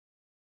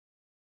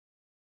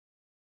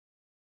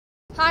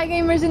Hi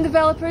gamers and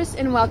developers,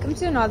 and welcome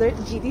to another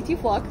GDT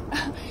vlog.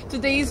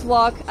 Today's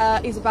vlog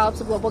is about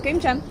the Global Game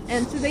Jam,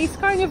 and today's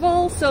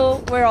Carnival,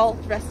 so we're all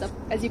dressed up,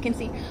 as you can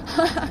see.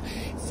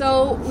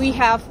 So we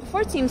have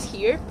 4 teams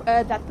here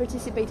that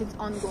participated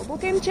on Global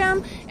Game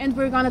Jam, and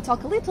we're gonna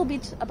talk a little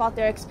bit about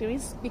their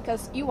experience,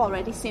 because you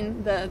already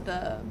seen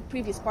the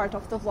previous part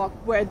of the vlog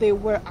where they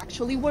were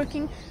actually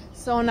working.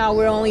 So now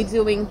we're only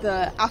doing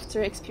the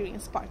after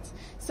experience part.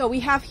 So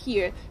we have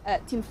here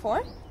Team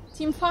 4,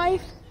 Team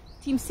 5,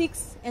 Team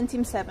 6 and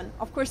Team 7.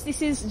 Of course,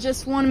 this is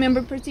just one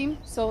member per team,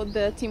 so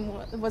the team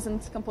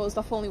wasn't composed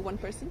of only one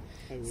person.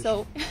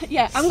 So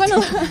yeah, I'm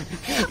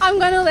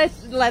gonna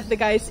let the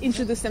guys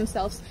introduce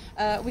themselves.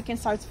 We can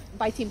start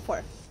by Team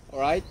 4.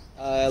 Alright,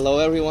 hello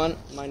everyone,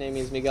 my name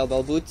is Miguel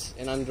Belbut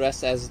and I'm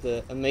dressed as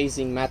the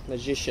amazing math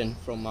magician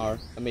from our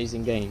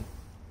amazing game.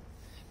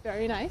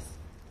 Very nice.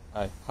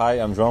 Hi,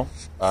 I'm João.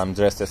 I'm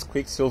dressed as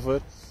Quicksilver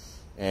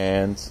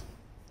and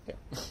yeah.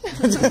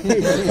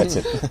 That's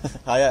it.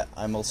 Hi,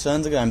 I'm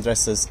Alexandre. I'm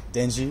dressed as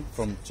Denji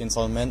from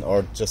Chainsaw Man,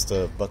 or just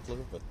a butler,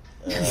 but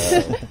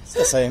it's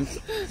the same.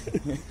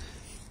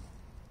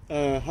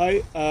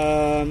 Hi,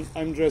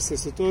 I'm dressed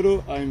as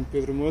Satoru. I'm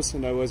Pedro Moço,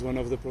 and I was one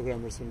of the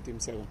programmers from Team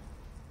 7.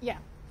 Yeah.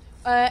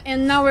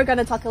 And now we're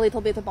gonna talk a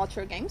little bit about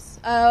your games.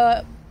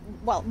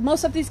 Well,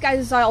 most of these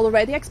guys I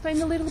already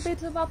explained a little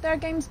bit about their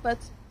games, but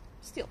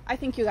still, I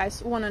think you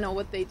guys want to know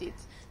what they did.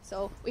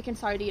 So we can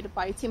start it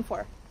by Team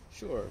 4.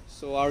 Sure,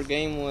 so our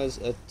game was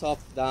a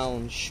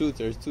top-down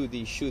shooter,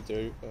 2D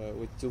shooter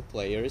with 2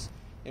 players,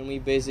 and we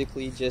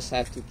basically just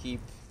had to keep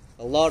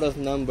a lot of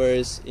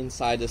numbers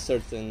inside a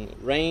certain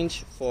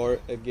range for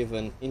a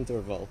given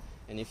interval.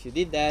 And if you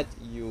did that,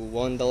 you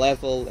won the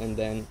level, and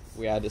then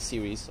we had a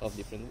series of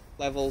different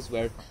levels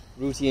where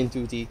Ruti and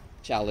Tuti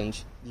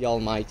challenged the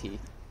almighty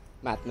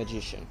math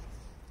magician.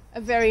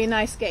 A very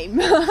nice game.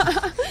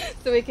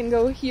 So we can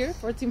go here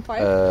for Team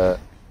 5.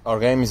 Our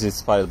game is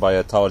inspired by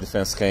a tower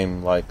defense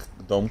game like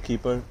Dome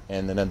Keeper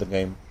and another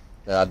game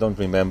that I don't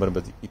remember,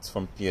 but it's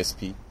from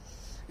PSP.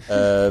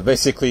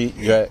 Basically,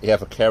 you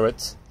have a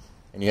carrot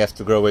and you have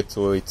to grow it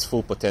to its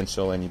full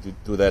potential, and you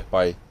do that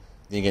by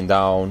digging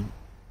down,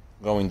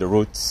 growing the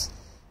roots,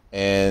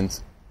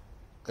 and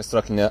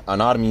constructing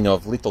an army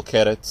of little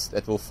carrots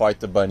that will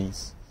fight the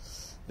bunnies,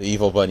 the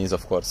evil bunnies,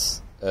 of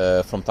course,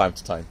 from time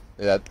to time,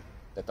 that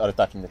are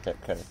attacking the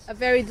carrots. A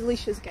very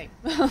delicious game.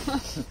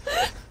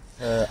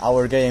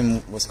 Our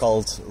game was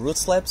called Root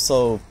Slap,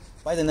 so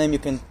by the name you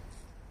can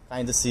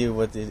kind of see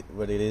what it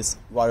is.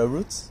 You are a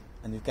root,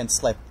 and you can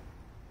slap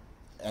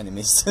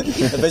enemies.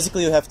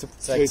 Basically, you have to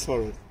protect.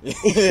 Straightforward.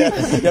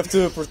 Yeah, you have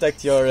to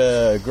protect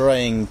your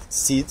growing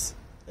seed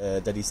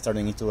that is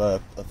turning into a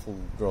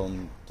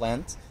full-grown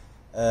plant,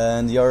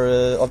 and your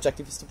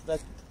objective is to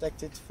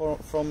protect it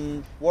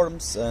from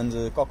worms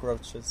and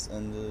cockroaches,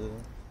 and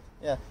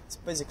yeah, it's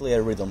basically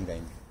a rhythm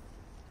game.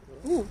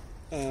 Ooh.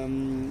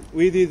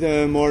 We did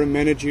a more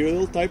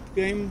managerial type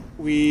game.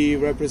 We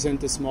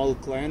represent a small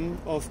clan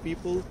of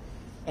people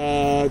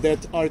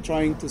that are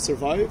trying to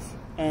survive,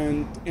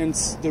 and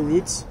hence the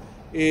Roots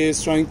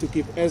is trying to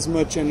keep as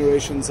much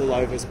generations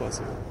alive as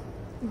possible.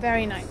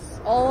 Very nice.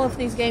 All of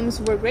these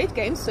games were great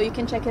games, so you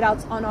can check it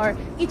out on our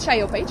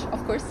itch.io page,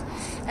 of course.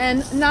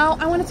 And now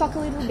I want to talk a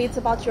little bit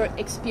about your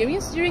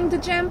experience during the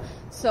jam.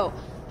 So,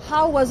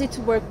 how was it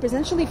to work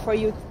presentially for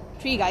you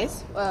 3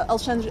 guys?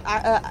 Alexandre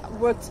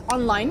worked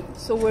online,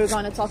 so we're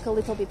going to talk a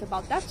little bit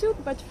about that too.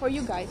 But for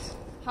you guys,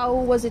 how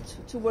was it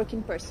to work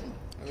in person?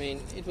 I mean,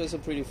 it was a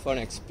pretty fun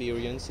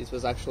experience. It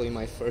was actually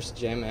my first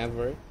jam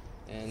ever,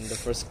 and the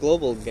first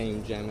global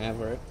game jam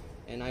ever,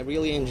 and I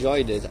really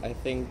enjoyed it. I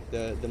think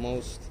the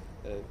most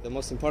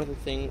important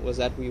thing was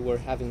that we were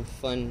having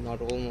fun, not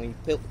only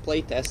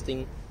play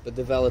testing, but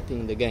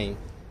developing the game.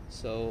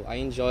 So I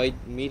enjoyed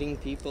meeting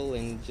people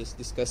and just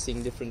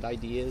discussing different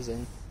ideas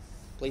and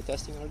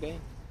playtesting our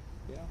game.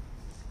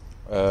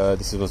 Yeah.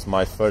 This was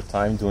my third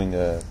time doing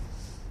a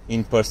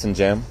in-person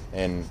jam,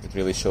 and it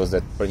really shows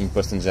that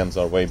in-person jams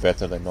are way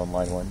better than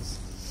online ones.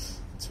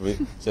 It's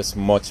just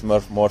much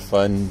more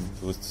fun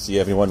to see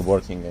everyone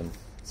working and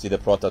see the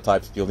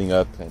prototypes building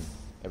up and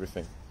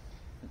everything.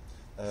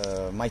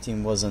 My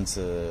team wasn't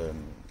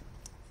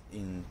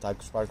in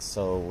Tiger Spark,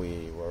 so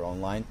we were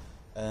online,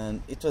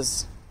 and it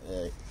was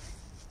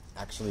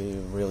actually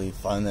really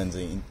fun, and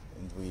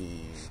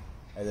we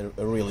had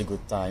a really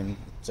good time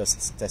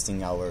just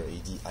testing our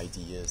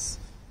ideas,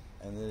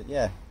 and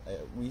yeah,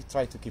 we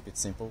tried to keep it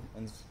simple,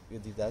 and we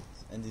did that,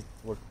 and it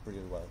worked pretty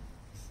well.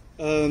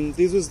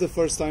 This was the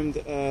first time.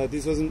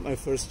 This wasn't my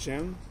first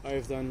jam.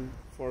 I've done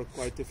for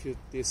quite a few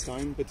this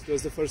time, but it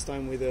was the first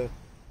time with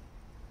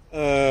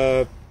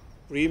a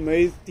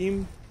pre-made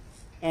team.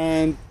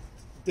 And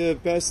the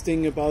best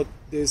thing about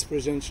these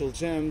presential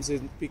jams,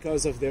 is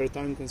because of their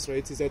time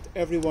constraints, is that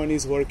everyone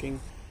is working,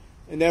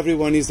 and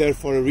everyone is there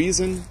for a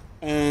reason.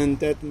 And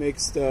that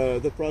makes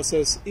the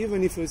process,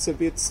 even if it's a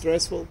bit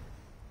stressful,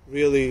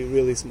 really,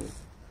 really smooth.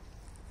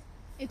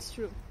 It's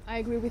true. I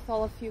agree with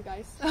all of you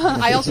guys.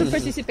 I also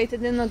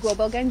participated in a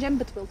global game jam,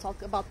 but we'll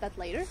talk about that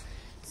later.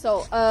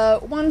 So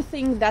one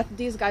thing that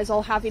these guys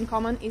all have in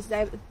common is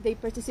that they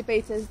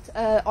participated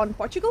on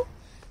Portugal.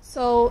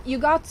 So you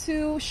got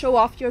to show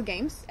off your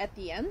games at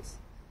the end.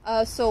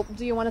 So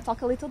do you want to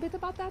talk a little bit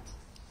about that?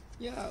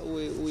 Yeah,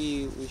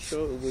 we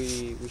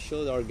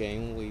showed our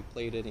game. We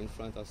played it in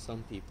front of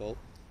some people,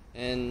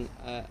 and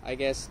I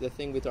guess the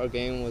thing with our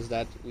game was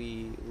that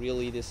we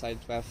really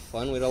decided to have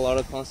fun with a lot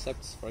of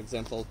concepts. For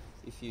example,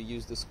 if you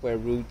use the square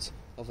root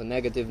of a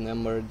negative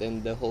number,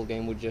 then the whole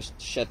game would just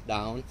shut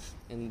down,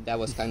 and that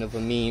was kind of a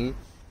meme,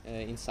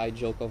 inside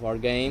joke of our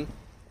game.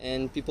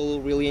 And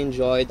people really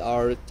enjoyed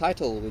our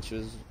title, which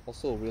was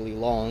also really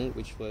long,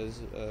 which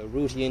was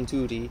Rooty and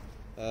Tooty,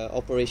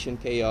 Operation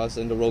Chaos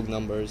and the Rogue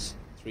Numbers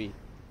 3.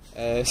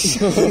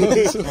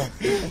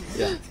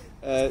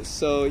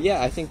 So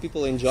yeah, I think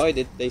people enjoyed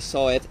it. They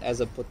saw it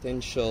as a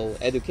potential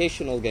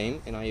educational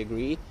game, and I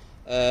agree.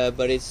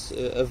 But it's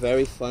a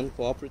very fun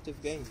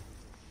cooperative game.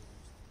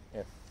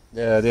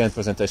 Yeah, the end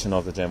presentation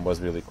of the jam was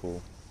really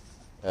cool.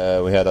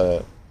 We had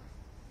to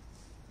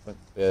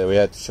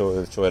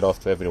show it off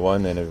to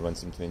everyone, and everyone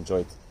seemed to enjoy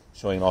it,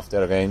 showing off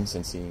their games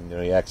and seeing the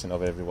reaction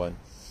of everyone.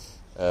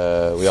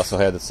 We also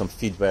had some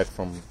feedback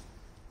from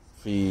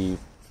three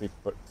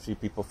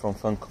people from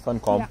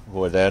Funcom who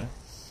were there,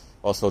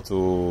 also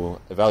to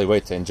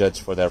evaluate and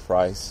judge for their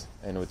prize,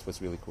 and it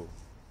was really cool.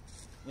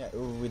 Yeah,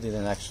 we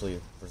didn't actually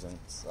present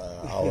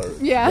our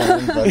Yeah.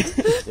 game, but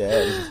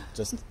yeah, it was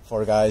just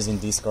 4 guys in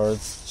Discord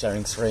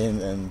sharing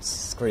screen and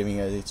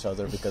screaming at each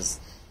other because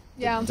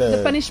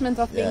the punishment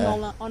of being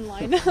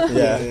online.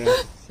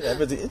 Yeah,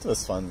 but it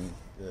was fun,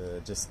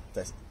 just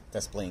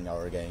test playing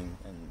our game,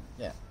 and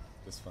yeah,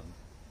 it was fun.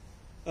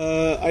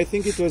 I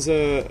think it was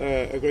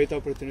a great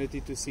opportunity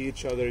to see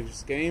each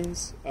other's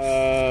games.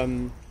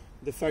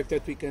 The fact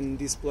that we can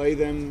display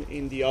them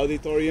in the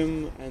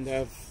auditorium and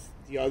have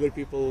the other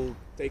people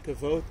take a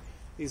vote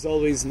is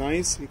always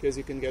nice, because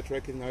you can get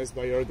recognized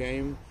by your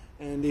game,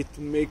 and it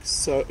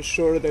makes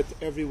sure that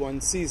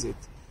everyone sees it.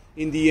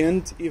 In the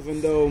end,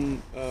 even though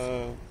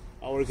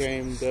our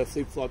game, the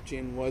Flip-Flop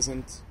Gin,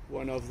 wasn't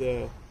one of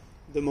the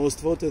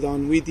most voted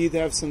on, we did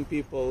have some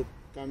people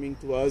coming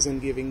to us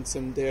and giving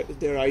some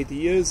their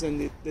ideas,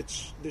 and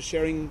the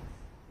sharing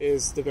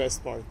is the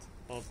best part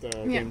of the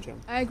game jam.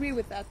 I agree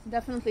with that.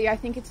 Definitely, I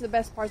think it's the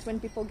best part when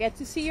people get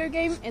to see your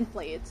game and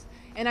play it.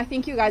 And I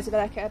think you guys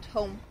back at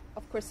home,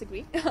 of course,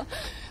 agree.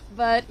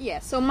 But yeah,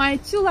 so my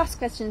 2 last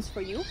questions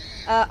for you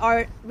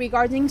are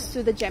regarding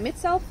to the jam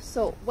itself.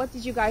 So what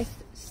did you guys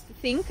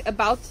think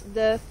about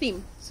the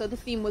theme? So the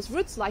theme was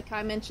roots, like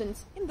I mentioned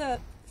in the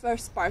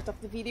first part of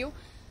the video.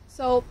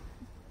 So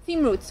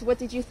theme roots, what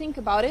did you think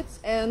about it?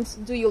 And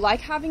do you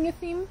like having a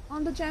theme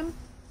on the jam?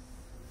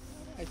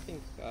 I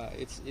think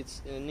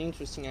it's an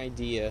interesting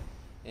idea,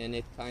 and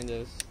it kind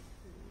of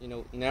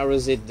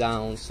narrows it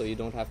down, so you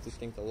don't have to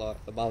think a lot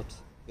about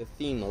the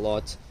theme a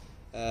lot.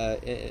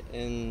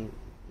 And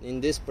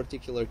in this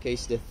particular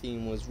case, the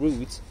theme was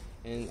roots,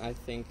 and I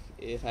think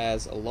it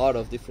has a lot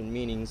of different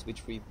meanings,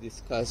 which we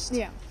discussed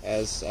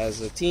as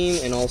a team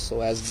and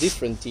also as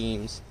different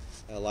teams,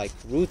 like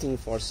rooting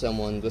for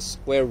someone, the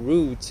square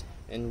root,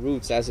 and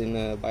roots as in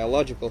a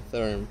biological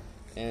term.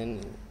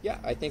 And yeah,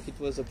 I think it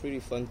was a pretty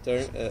fun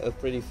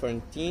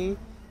team,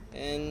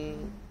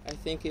 and I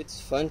think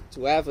it's fun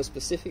to have a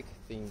specific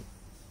theme.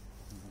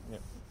 Yeah.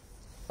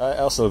 I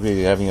also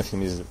agree, having a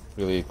theme is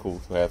really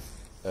cool to have.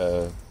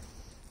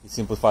 It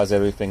simplifies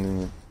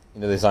everything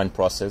in the design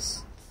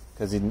process,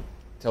 because it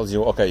tells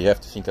you, okay, you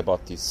have to think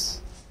about this,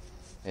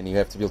 and you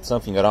have to build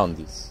something around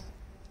this,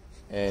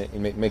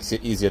 and it makes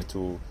it easier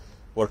to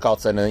work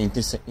out an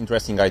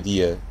interesting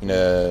idea in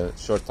a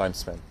short time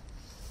span.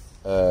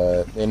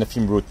 And the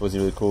theme route was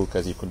really cool,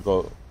 because you could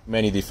go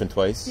many different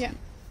ways. Yeah.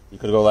 You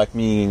could go like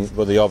me,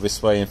 go the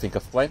obvious way and think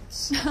of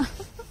plants.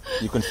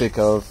 You can think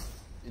of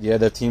the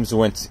other teams who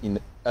went in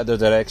other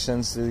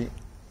directions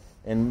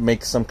and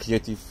make some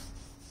creative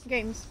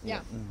games.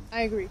 Yeah,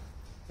 I agree.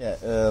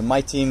 Yeah,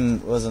 my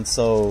team wasn't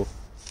so.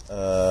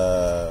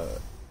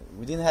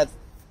 We didn't have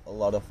a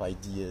lot of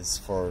ideas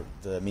for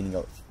the meaning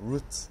of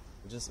root.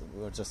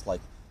 We were just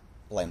like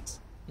plant.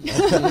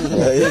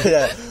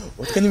 Yeah.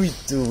 What can we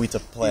do with a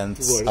plant?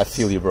 I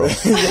feel you, bro.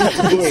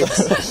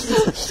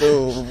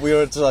 So we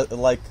were just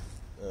like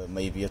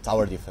maybe a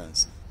tower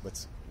defense,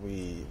 but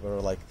we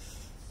were like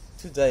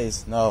 2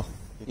 days. No.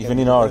 Even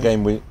in our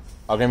game,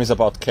 our game is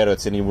about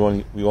carrots, and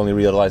we only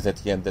realized at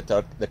the end that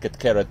the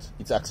carrot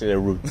is actually a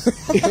root.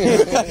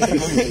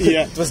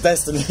 Yeah, it was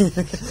destiny.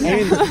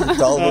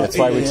 That's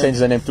why we changed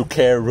the name to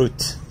Care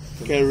Root.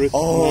 Care Root.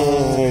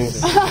 Oh,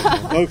 nice.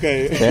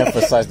 Okay. They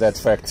emphasize that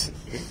fact.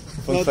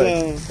 Fun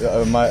fact.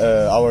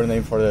 Our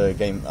name for the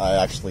game, I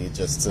actually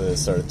just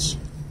searched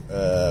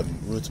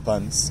root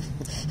puns,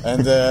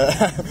 and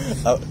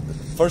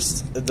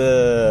first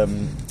the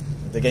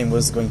game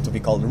was going to be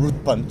called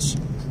Root Punch,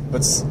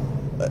 but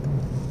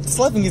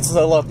slapping it's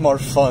a lot more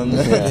fun.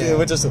 Yeah.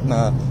 We just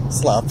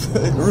slap,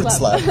 root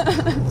slap.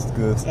 It's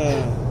good.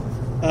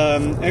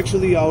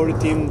 Actually, our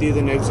team did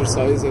an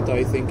exercise that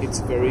I think it's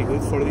very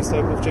good for this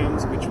type of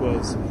jams, which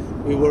was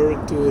we were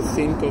to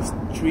think of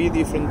 3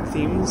 different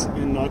themes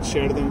and not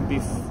share them.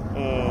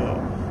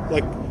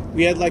 Like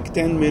we had like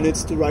 10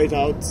 minutes to write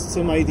out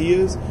some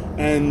ideas,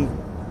 and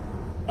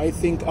I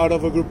think out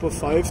of a group of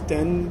 5,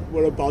 10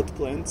 were about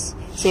plants.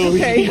 So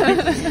Okay.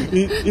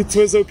 it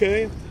was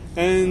okay.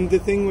 And the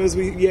thing was,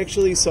 we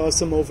actually saw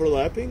some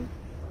overlapping.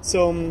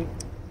 So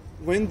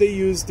when they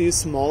use these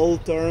small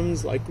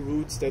terms like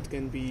roots that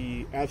can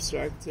be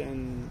abstract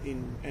and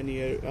in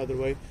any other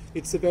way,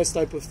 it's the best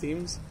type of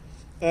themes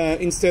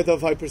instead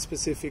of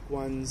hyper-specific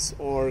ones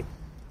or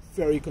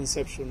very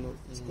conceptual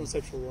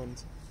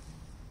ones.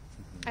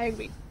 I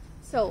agree.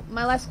 So,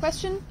 my last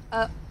question,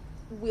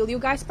 will you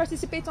guys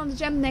participate on the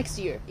jam next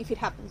year, if it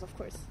happens, of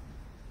course?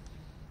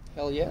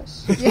 Hell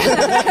yes. I mean,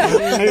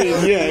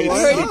 yeah, I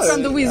heard it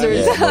from the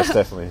wizards. Yeah, most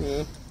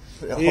definitely.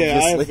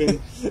 yeah,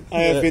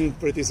 I have been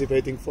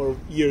participating for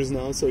years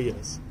now, so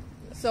yes.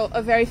 So,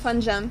 a very fun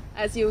jam,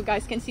 as you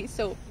guys can see.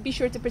 So, be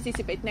sure to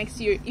participate next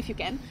year if you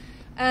can.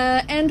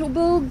 And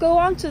we'll go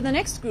on to the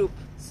next group.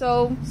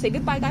 So, say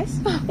goodbye, guys.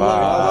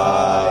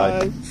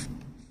 Bye.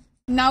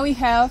 Now we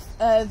have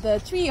the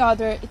 3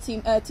 other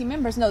team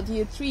members. No,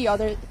 the 3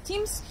 other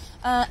teams,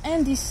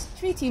 and these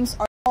 3 teams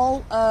are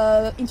all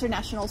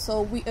international.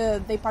 So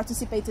they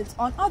participated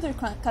on other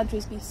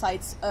countries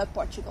besides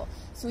Portugal.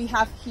 So we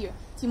have here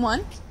Team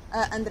 1,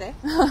 André,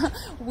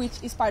 which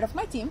is part of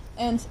my team,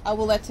 and I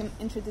will let him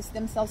introduce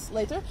themselves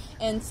later.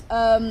 And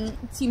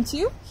Team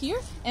 2 here,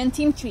 and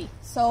Team 3.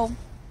 So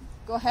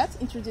go ahead,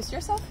 introduce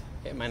yourself.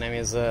 Okay, my name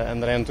is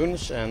André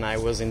Antunes, and I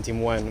was in Team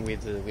 1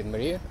 with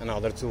Maria and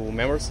other 2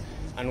 members,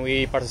 and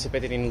we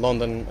participated in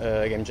London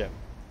Game Jam.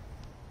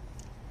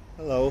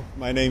 Hello,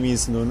 my name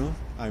is Nuno.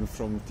 I'm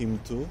from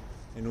Team 2,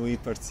 and we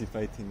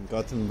participate in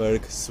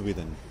Gothenburg,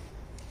 Sweden.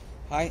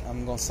 Hi,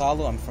 I'm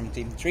Gonçalo. I'm from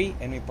Team 3,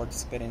 and we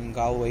participate in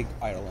Galway,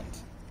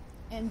 Ireland.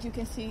 And you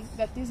can see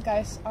that these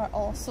guys are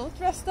also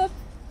dressed up.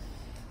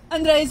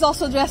 André is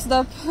also dressed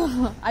up.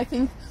 I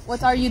think,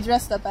 what are you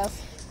dressed up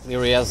as?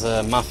 Clearly as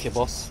a mafia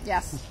boss.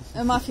 Yes,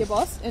 a mafia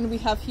boss, and we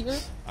have here.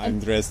 I'm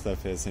dressed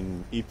up as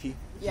an EP.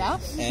 Yeah.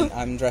 And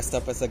I'm dressed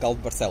up as a Galo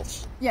de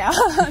Barcelos. Yeah.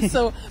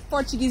 So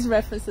Portuguese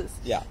references.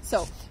 Yeah.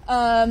 So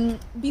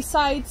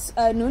besides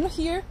Nuno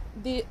here,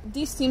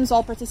 these teams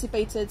all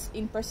participated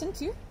in person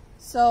too.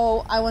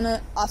 So I want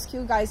to ask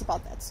you guys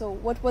about that. So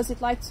what was it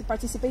like to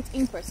participate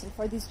in person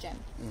for this jam?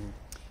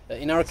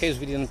 In our case,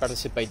 we didn't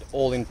participate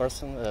all in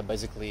person.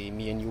 Basically,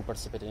 me and you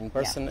participated in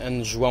person,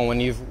 and João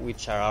and Yves,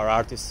 which are our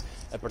artists,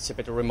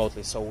 participated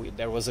remotely. So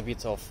there was a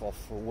bit of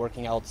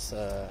working out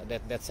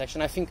that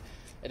section. I think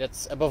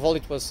that's above all,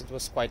 it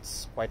was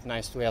quite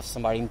nice to have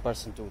somebody in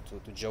person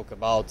to joke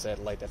about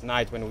late at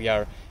night when we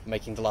are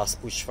making the last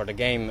push for the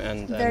game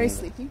and very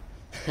sleepy.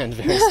 And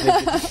very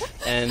sleepy.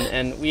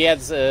 and we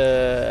had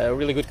a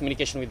really good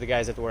communication with the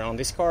guys that were on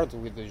Discord,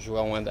 with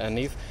João and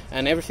Yves,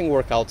 and everything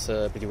worked out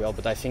pretty well.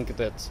 But I think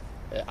that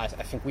I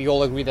think we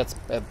all agree that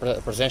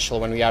presential,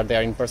 when we are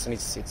there in person,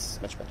 it's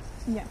much better.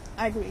 Yeah,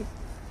 I agree.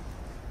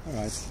 All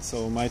right.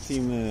 So my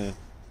team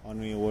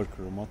only work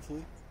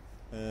remotely,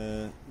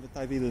 but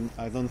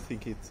I don't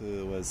think it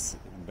was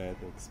a bad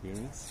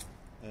experience.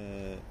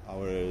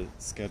 Our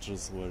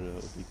schedules were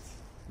a bit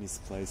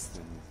misplaced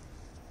and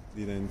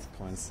didn't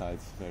coincide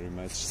very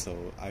much, so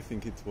I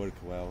think it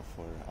worked well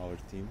for our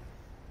team.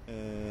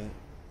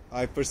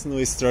 I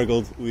personally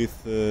struggled with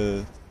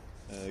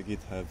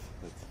GitHub,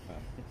 but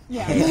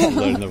I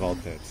learned about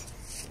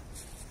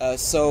that.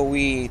 So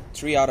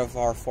 3 out of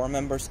our 4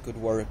 members could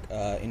work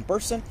in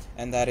person,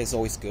 and that is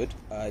always good.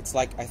 It's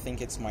like, I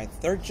think it's my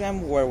 3rd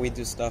jam where we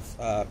do stuff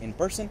in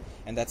person,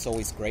 and that's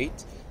always great.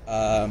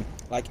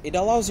 Like, it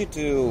allows you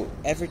to,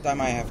 every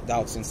time I have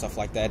doubts and stuff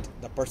like that,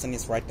 the person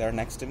is right there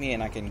next to me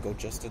and I can go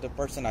just to the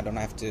person. I don't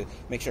have to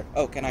make sure,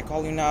 oh, can I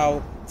call you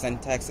now,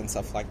 send text and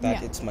stuff like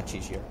that. Yeah. It's much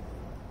easier.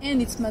 And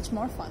it's much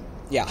more fun.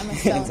 Yeah, I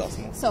must tell. it's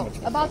also So, much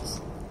more about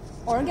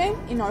our game,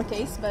 in our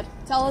case, but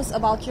tell us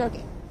about your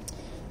game.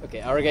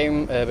 Okay, our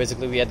game,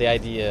 basically we had the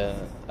idea,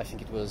 I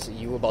think it was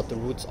you, about the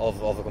roots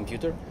of a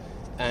computer.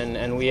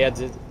 And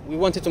we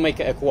wanted to make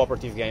a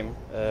cooperative game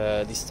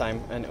this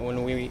time, and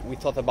when we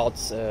thought about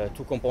 2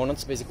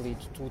 components, basically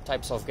 2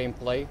 types of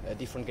gameplay,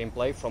 different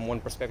gameplay from one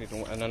perspective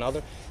and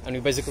another, and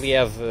we basically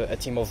have a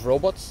team of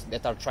robots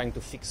that are trying to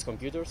fix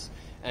computers,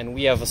 and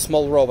we have a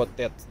small robot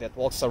that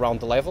walks around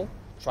the level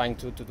trying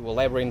to do a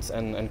labyrinth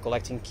and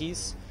collecting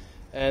keys,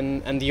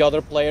 and the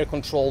other player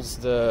controls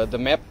the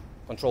map,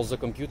 controls the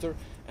computer,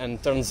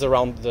 and turns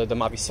around the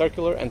map is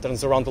circular and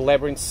turns around the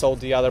labyrinth so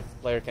the other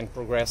player can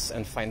progress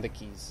and find the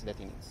keys that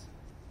he needs.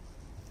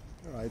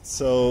 Alright,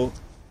 so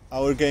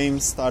our game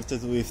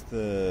started with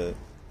a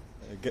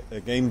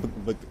game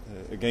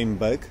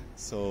bug,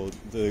 so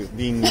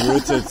being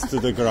rooted to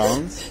the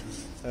ground,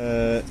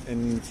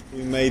 and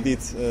we made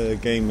it a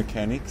game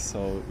mechanic,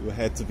 so you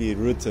had to be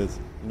rooted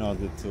in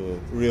order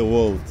to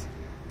reload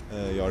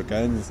your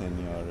guns and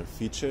your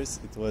features.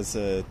 It was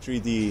a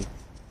 3D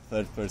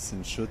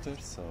third-person shooter,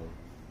 so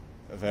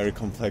a very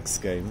complex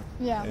game.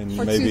 Yeah, and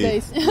for maybe 2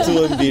 days.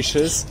 too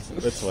ambitious,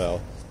 but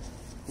well,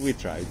 We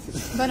tried.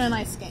 But a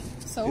nice game.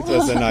 So It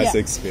was a nice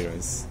yeah.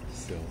 experience.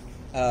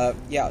 So.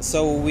 Yeah,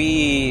 so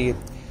we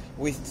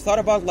thought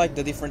about like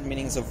the different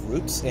meanings of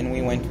roots, and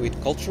we went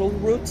with cultural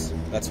roots.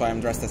 That's why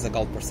I'm dressed as a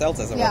Galt Parcells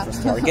as a Yeah.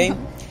 reference to our game.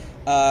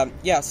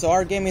 Yeah, so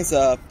our game is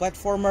a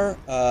platformer.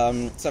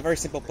 It's a very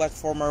simple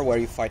platformer where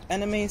you fight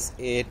enemies.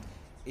 It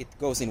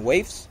goes in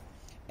waves,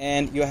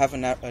 and you have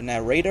a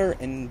narrator.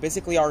 And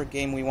basically, our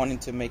game, we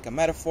wanted to make a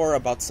metaphor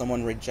about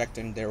someone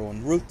rejecting their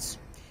own roots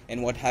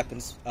and what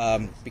happens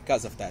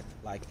because of that.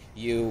 Like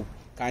you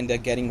kind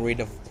of getting rid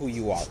of who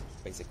you are,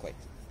 basically.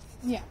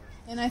 Yeah,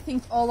 and I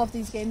think all of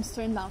these games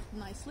turned out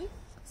nicely,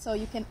 so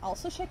you can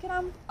also check it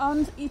out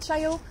on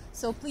itch.io,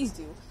 so please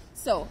do.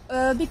 So,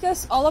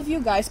 because all of you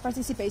guys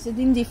participated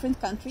in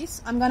different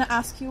countries, I'm gonna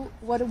ask you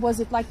what was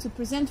it like to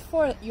present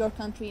for your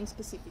country in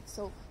specific.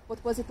 So,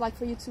 what was it like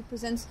for you to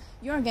present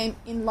your game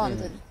in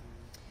London?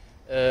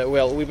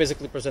 Well, we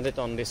basically presented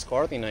on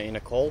Discord in a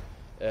call.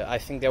 I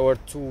think there were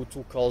two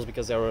calls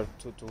because there were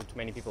too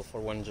many people for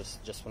one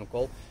just one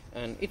call,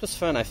 and it was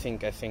fun. I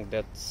think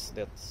that's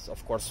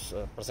of course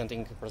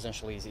presenting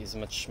presentially is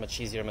much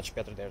easier, much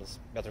better. There's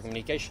better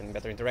communication,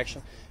 better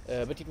interaction,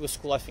 but it was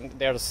cool. I think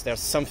there's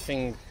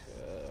something.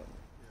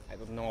 I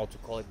don't know how to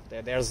call it.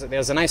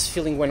 There's a nice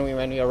feeling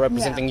when you are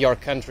representing your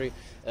country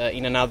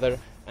in another,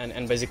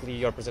 and basically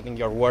you're presenting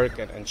your work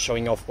and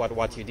showing off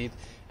what you did.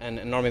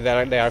 And normally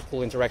there are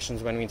cool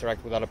interactions when we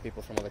interact with other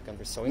people from other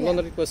countries. So in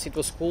London it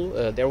was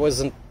cool. There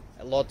wasn't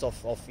a lot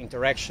of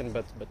interaction,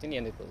 but in the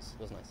end it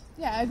was nice.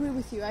 Yeah, I agree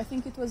with you. I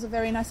think it was a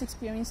very nice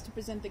experience to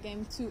present the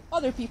game to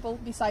other people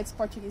besides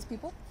Portuguese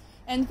people.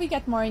 And we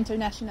get more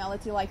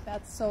internationality like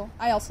that, so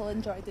I also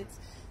enjoyed it.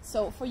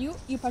 So for you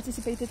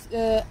participated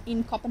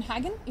in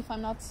Copenhagen, if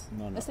I'm not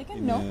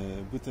mistaken? No,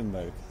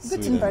 Gothenburg.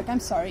 Gothenburg, I'm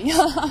sorry.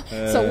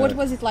 So what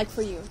was it like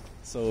for you?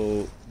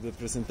 So the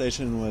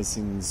presentation was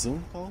in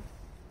Zoom call.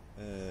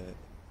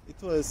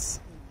 It was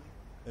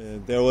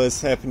there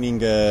was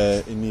happening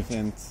an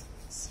event,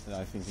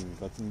 I think in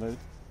Gothenburg.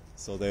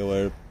 So they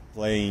were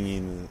playing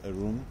in a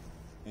room,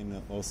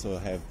 and also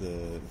have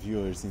the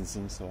viewers in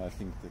Zoom. So I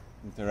think the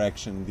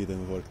interaction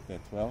didn't work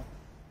that well.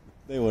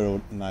 They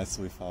were nice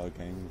with our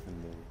game,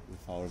 even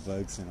with our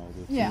bugs and all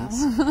the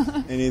things.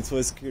 And it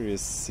was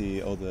curious to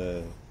see all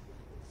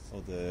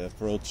the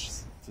approach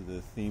to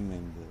the theme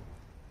and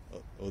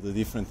all the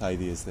different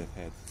ideas they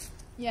had.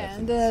 Yeah,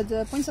 and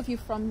the points of view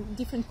from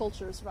different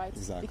cultures, right?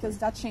 Exactly. Because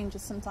that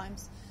changes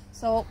sometimes.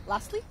 So,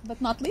 lastly,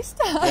 but not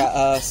least.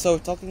 So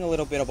talking a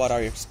little bit about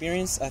our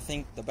experience, I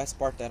think the best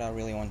part that I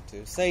really want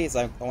to say is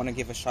I want to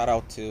give a shout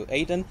out to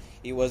Aiden.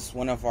 He was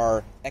one of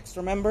our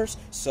extra members.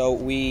 So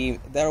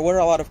there were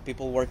a lot of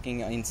people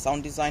working in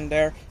sound design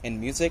there and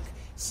music.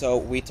 So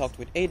we talked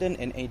with Aiden,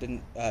 and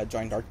Aiden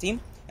joined our team.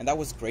 And that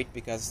was great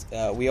because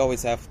we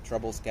always have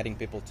troubles getting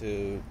people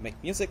to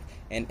make music.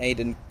 And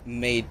Aiden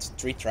made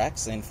 3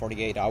 tracks in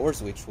 48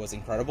 hours, which was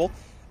incredible.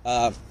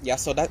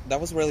 So that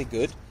was really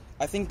good.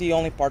 I think the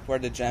only part where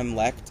the jam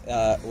lacked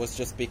was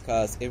just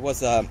because it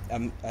was a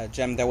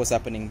jam that was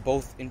happening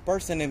both in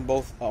person and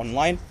both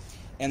online,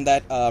 and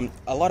that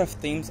a lot of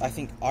teams, I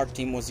think our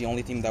team was the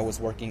only team that was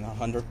working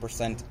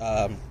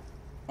 100%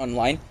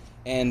 online,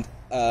 and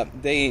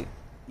they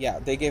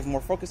gave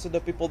more focus to the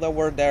people that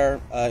were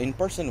there in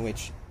person,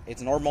 which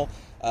it's normal.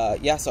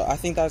 So I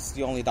think that's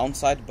the only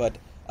downside, but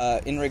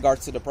in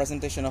regards to the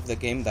presentation of the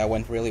game, that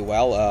went really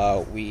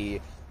well. We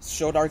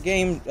showed our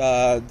game,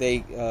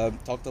 they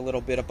talked a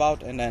little bit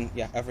about, and then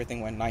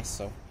everything went nice,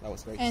 so that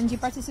was great. And you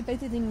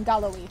participated in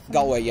Galway.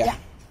 Galway, yeah.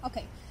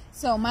 Okay,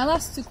 so my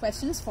last 2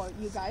 questions for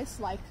you guys,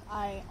 like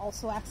I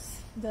also asked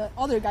the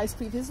other guys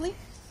previously,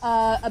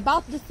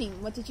 about the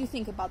theme. What did you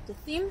think about the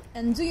theme,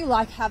 and do you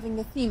like having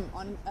a theme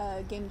on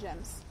game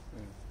jams?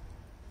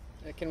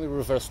 Can we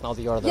reverse now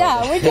the order?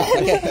 Yeah, we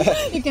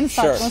can. You can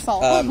start, Sure.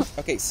 Gonçalo.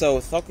 Okay, so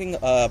talking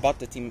about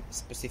the theme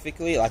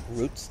specifically, like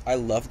Roots, I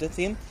love the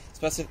theme.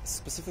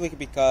 Specifically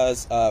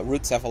because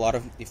roots have a lot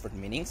of different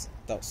meanings,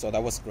 so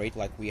that was great.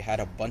 Like we had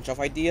a bunch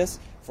of ideas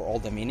for all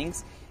the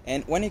meanings,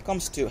 and when it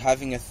comes to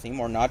having a theme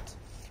or not,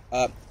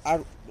 I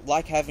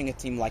like having a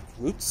theme like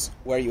Roots,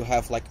 where you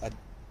have like a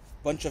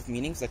bunch of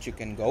meanings that you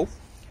can go.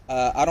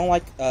 I don't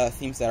like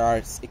themes that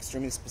are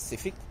extremely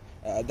specific.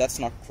 That's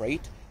not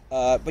great.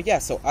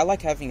 So I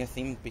like having a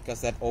theme because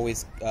that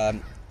always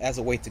has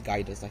a way to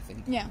guide us, I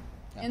think. Yeah,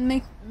 and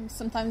make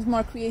sometimes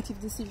more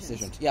creative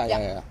decisions.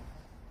 Yeah.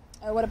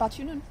 What about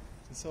you, Nuno?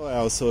 So I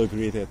also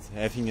agree that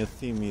having a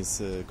theme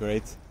is a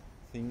great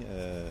thing.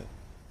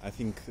 I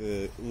think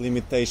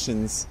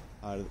limitations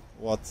are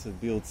what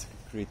builds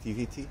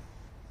creativity,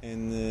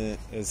 and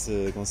as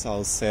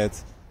Gonçalo said,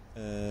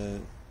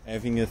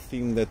 having a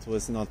theme that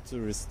was not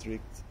too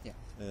restrict,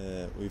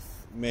 with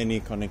many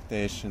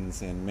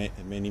connotations and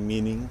many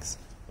meanings,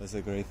 was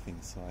a great thing.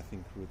 So I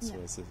think Roots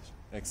was an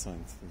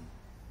excellent thing.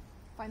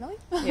 Finally?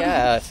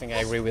 Yeah, I think I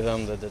agree with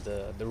them.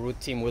 The root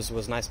team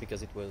was nice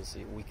because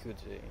we could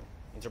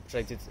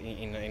interpret it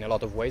in a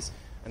lot of ways,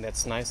 and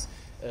that's nice.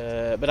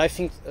 But I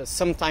think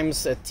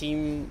sometimes a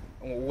team,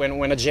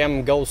 when a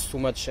jam goes too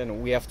much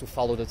and we have to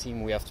follow the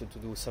team, we have to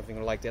do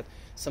something like that,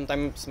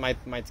 sometimes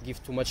might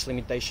give too much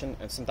limitation,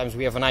 and sometimes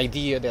we have an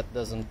idea that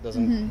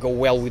doesn't go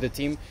well with the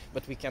team,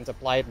 but we can't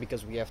apply it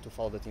because we have to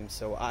follow the team.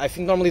 So I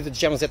think normally the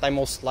jams that I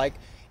most like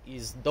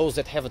is those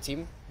that have a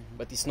team,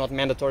 but it's not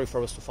mandatory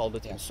for us to follow the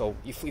team. So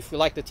if we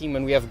like the team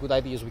and we have good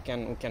ideas, we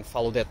can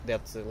follow that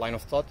line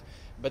of thought.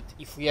 But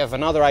if we have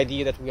another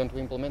idea that we want to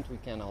implement, we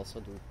can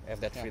also have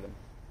that freedom.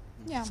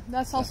 Yeah,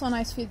 that's also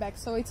nice feedback.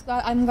 So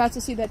I'm glad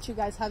to see that you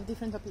guys have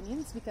different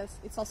opinions, because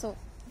it's also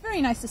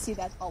very nice to see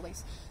that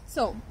always.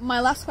 So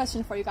my last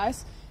question for you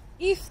guys: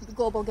 if the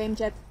Global Game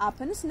Jam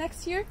happens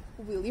next year,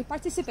 will you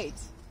participate?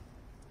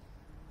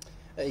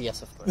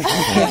 Yes, of course.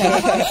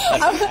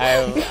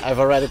 I've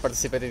already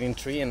participated in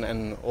 3,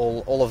 and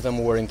all of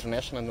them were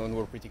international and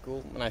were pretty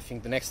cool. And I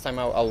think the next time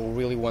I'll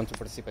really want to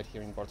participate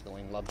here in Portugal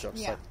in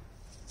LabJog's site.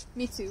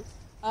 Me too.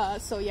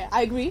 So yeah,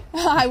 I agree.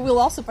 I will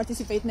also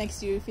participate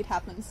next year if it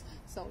happens.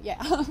 So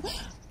yeah.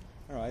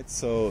 All right.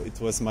 So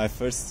it was my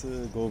first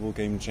Global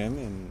Game Jam,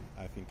 and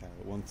I think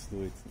I want to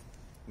do it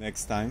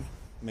next time.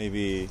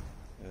 Maybe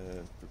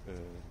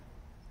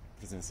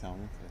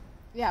presencialmente.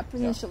 Yeah,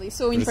 presentially.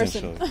 So in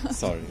person.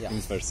 Sorry,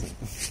 in person.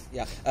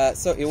 Yeah.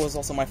 So it was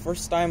also my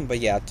first time, but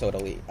yeah,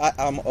 totally.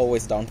 I'm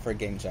always down for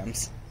game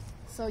jams.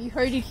 So you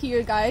heard it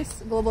here,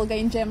 guys. Global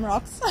Game Jam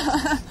rocks.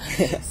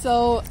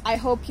 So I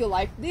hope you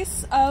liked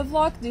this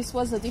vlog. This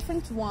was a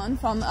different one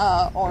from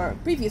our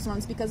previous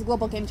ones, because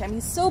Global Game Jam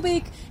is so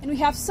big and we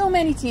have so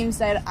many teams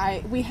that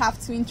we have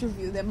to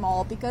interview them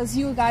all, because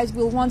you guys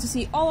will want to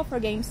see all of our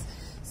games.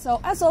 So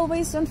as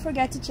always, don't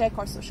forget to check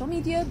our social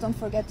media, don't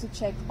forget to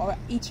check our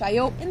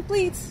itch.io, and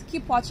please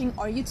keep watching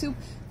our YouTube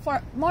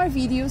for more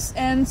videos.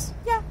 And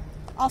yeah,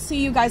 I'll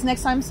see you guys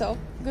next time. So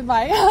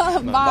goodbye.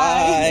 Bye. Bye.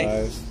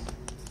 Bye.